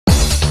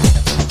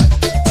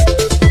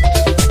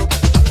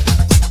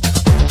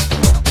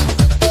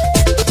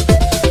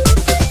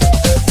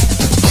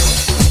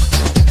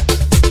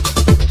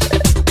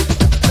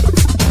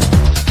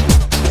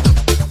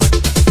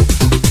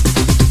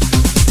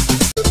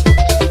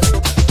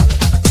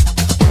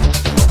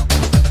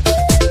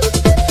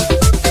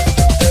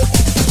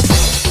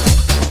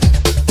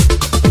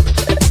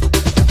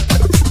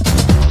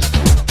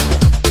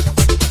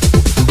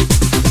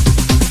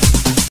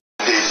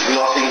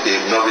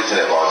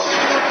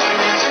possible.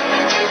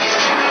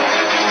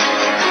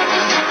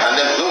 And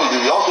then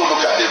you also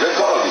look at the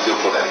record of his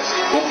opponents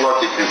who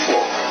brought it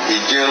before. He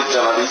jailed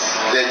journalists,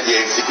 then he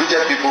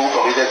executed people who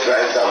committed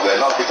crimes that were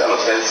not fatal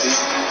offenses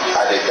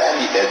at the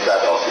time he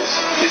entered office.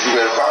 If you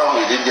were found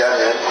with Indian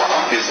head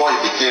before he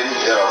became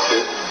head of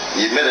state,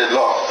 he made a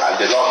law and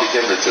the law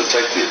became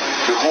retrospective.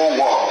 The whole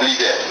world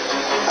pleaded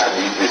and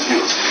he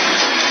refused.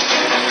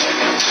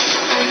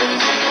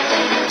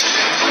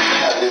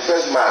 And the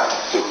first man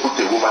to put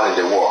a woman in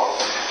the war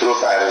through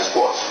firing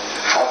squad,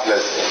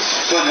 heartlessness.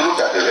 So you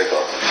look at the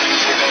record.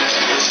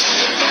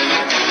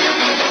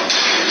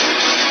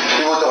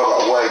 People talk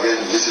about war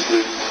against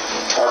discipline,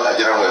 how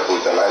Nigerians were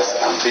brutalized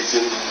and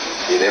beaten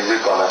in every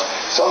corner.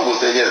 Some will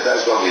say, yes,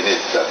 that's what we need,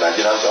 that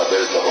Nigerians are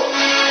very stubborn.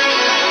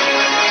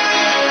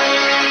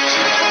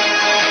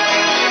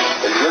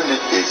 But you don't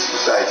need a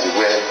society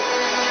where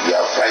you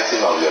are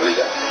fighting on your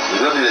leader. You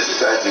don't need a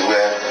society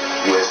where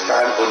you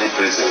expand only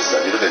prisons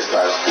and you don't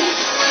expand schools.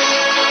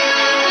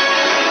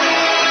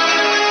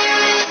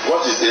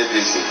 What is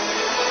APC?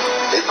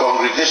 A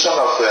congregation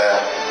of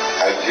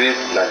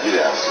aggrieved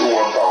Nigerians who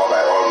want power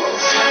by all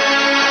means.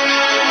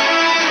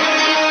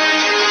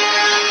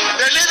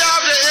 The leader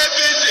of the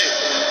APC,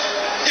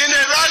 in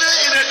a rally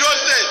in Edo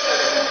State,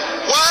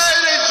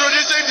 while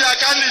introducing their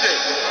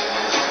candidate,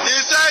 he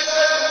said,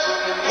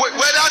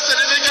 whether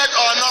certificate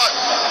or not,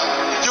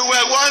 you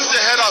were once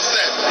the head of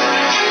state.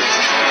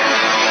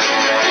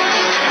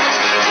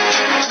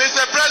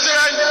 Mr.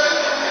 President,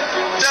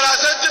 there are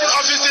certain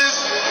offices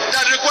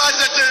that require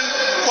certain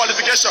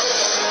qualifications.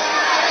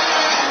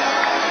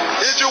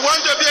 If you want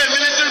to be a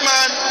military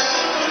man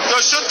to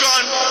shoot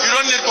gun, you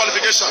don't need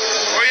qualification.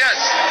 Oh yes.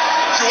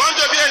 If you want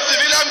to be a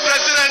civilian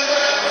president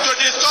to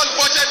discuss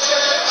budget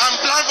and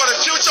plan for the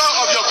future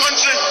of your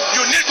country,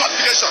 you need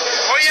qualification.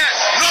 Oh yes.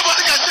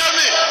 Nobody can tell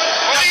me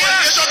that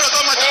qualification does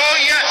not matter. Oh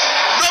yes.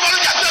 Nobody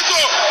can say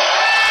so.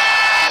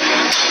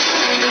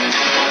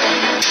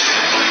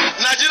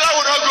 Nigeria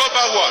will not go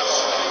backwards.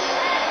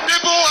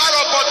 People who had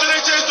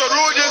opportunities to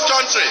rule this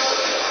country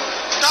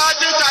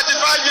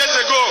 35 years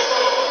ago,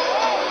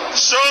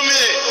 show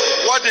me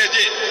what they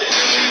did.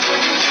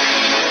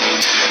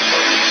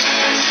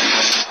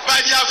 By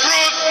their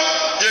fruit,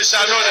 you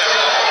shall know them.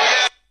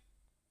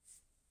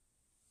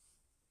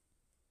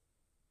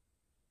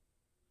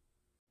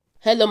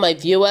 Hello my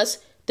viewers,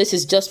 this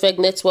is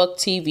JustFactNetwork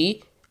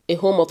TV, a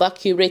home of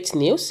accurate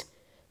news.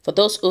 For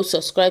those who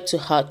subscribe to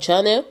our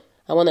channel,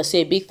 I want to say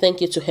a big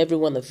thank you to every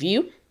one of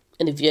you.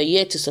 And if you are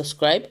yet to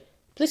subscribe,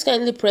 please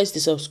kindly press the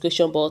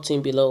subscription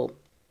button below.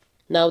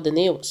 Now the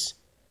news.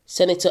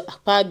 Senator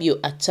AKPABI0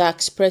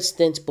 attacks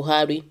President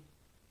Buhari.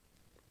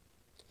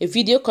 A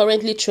video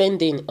currently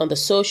trending on the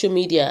social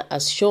media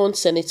has shown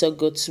Senator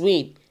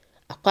Godswin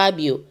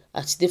AKPABI0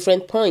 at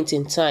different points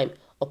in time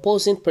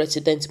opposing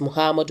President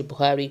Muhammadu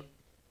Buhari.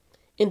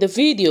 In the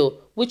video,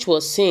 which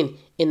was seen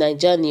in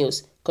Niger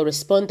News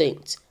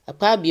correspondent,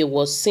 AKPABI0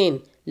 was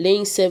seen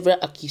laying several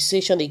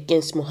accusations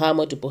against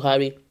Muhammadu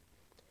Buhari.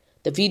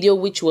 The video,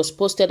 which was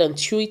posted on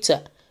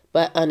Twitter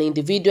by an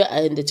individual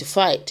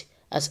identified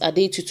as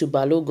Adetutu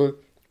Balogun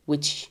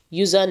with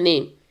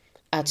username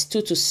at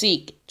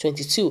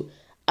 @tutusig22,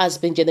 has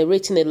been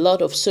generating a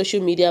lot of social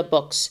media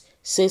buzz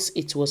since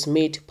it was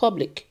made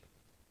public.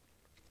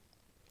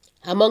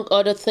 Among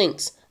other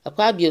things,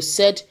 AKPABI0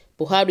 said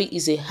Buhari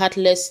is a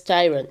heartless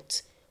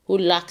tyrant who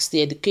lacks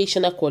the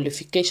educational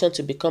qualification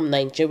to become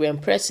Nigerian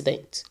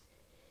president.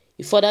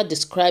 He further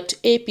described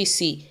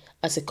APC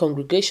as a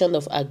congregation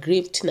of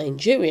aggrieved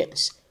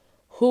Nigerians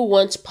who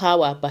want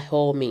power by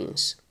all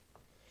means.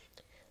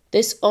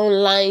 This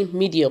online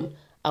medium,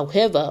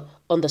 however,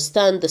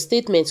 understands the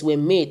statements were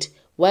made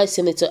while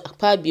Senator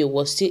AKPABI0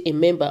 was still a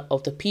member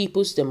of the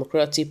People's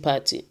Democratic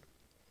Party.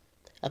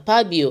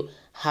 AKPABI0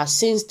 has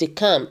since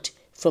decamped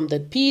from the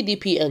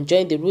PDP and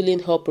joined the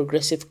ruling All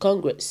Progressive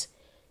Congress.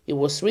 He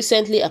was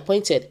recently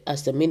appointed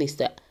as the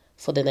minister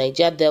for the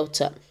Niger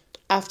Delta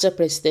after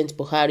President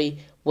Buhari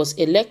was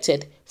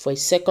elected for a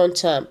second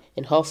term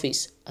in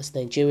office as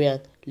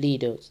Nigerian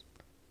leader.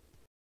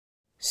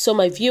 So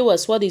my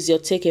viewers, what is your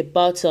take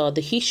about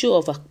the issue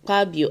of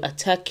AKPABI0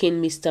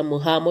 attacking Mr.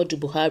 Muhammadu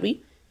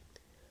Buhari?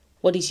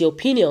 What is your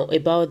opinion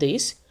about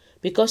this?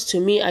 Because to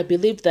me, I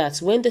believe that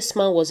when this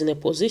man was in a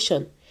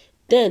position,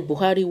 then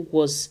Buhari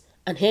was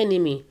an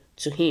enemy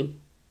to him.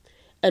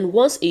 And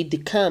once he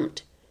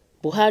decamped,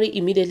 Buhari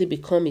immediately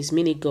became his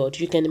mini-god.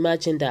 You can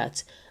imagine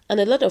that. And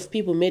a lot of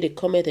people made a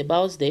comment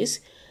about this.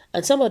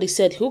 And somebody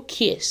said, who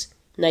cares?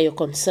 Now your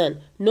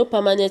concern. No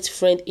permanent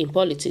friend in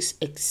politics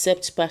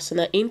except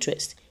personal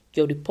interest.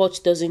 Your report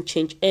doesn't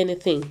change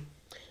anything.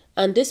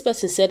 And this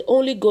person said,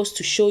 only goes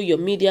to show your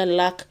media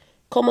lack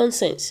common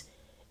sense.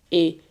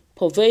 A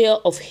purveyor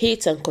of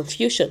hate and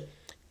confusion.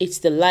 It's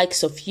the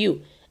likes of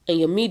you and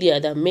your media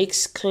that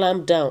makes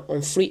clamp down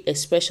on free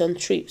expression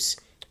trips.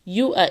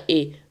 You are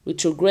a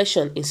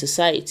retrogression in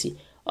society.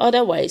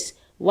 Otherwise,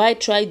 why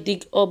try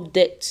dig up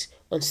dirt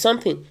on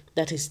something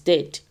that is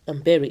dead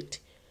and buried?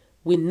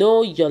 We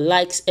know your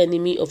likes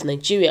enemy of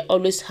Nigeria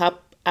always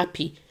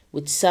happy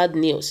with sad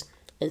news.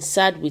 and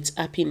sad with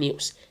happy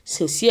news.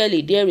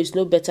 Sincerely, there is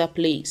no better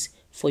place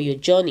for your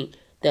journey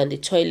than the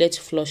toilet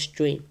flush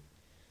drain.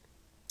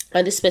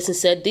 And this person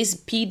said, these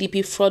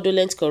PDP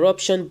fraudulent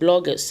corruption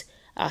bloggers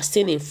are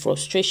still in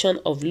frustration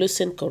of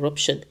losing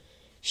corruption,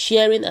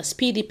 sharing as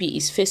PDP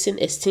is facing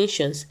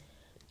extinctions,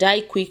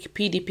 die quick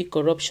PDP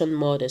corruption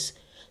murders.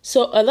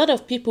 So a lot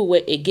of people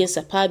were against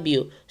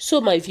AKPABI0.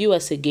 So my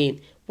viewers again,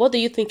 what do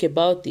you think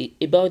about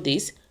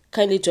this?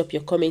 Kindly drop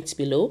your comments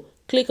below,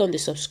 click on the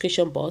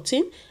subscription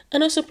button,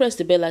 and also press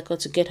the bell icon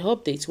to get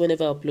updates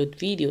whenever I upload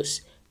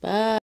videos.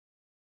 Bye.